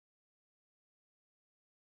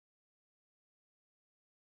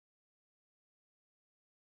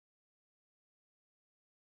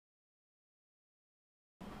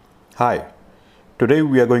Hi, today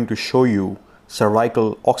we are going to show you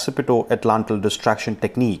cervical occipito-atlantal distraction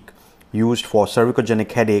technique used for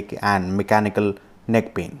cervicogenic headache and mechanical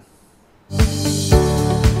neck pain.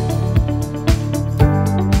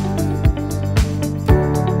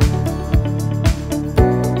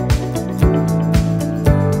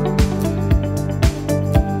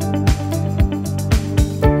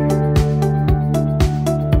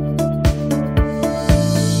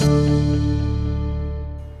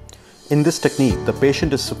 In this technique, the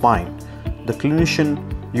patient is supine. The clinician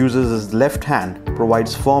uses his left hand,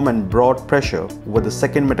 provides firm and broad pressure with the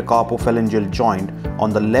second metacarpophalangeal joint on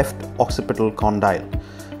the left occipital condyle.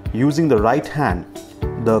 Using the right hand,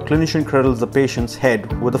 the clinician cradles the patient's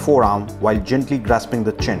head with the forearm while gently grasping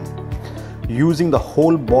the chin. Using the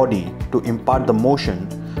whole body to impart the motion,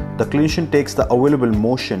 the clinician takes the available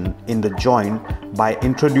motion in the joint by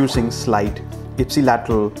introducing slight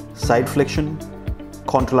ipsilateral side flexion,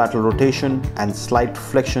 contralateral rotation and slight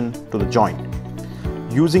flexion to the joint,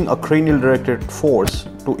 using a cranial directed force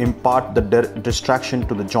to impart the distraction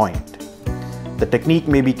to the joint. The technique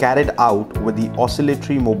may be carried out with the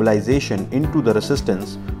oscillatory mobilization into the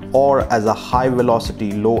resistance or as a high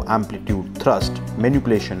velocity low amplitude thrust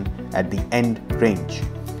manipulation at the end range.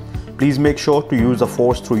 Please make sure to use the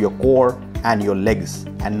force through your core and your legs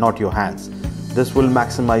and not your hands. This will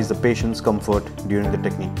maximize the patient's comfort during the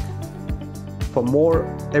technique. For more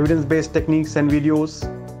evidence-based techniques and videos,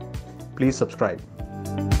 please subscribe.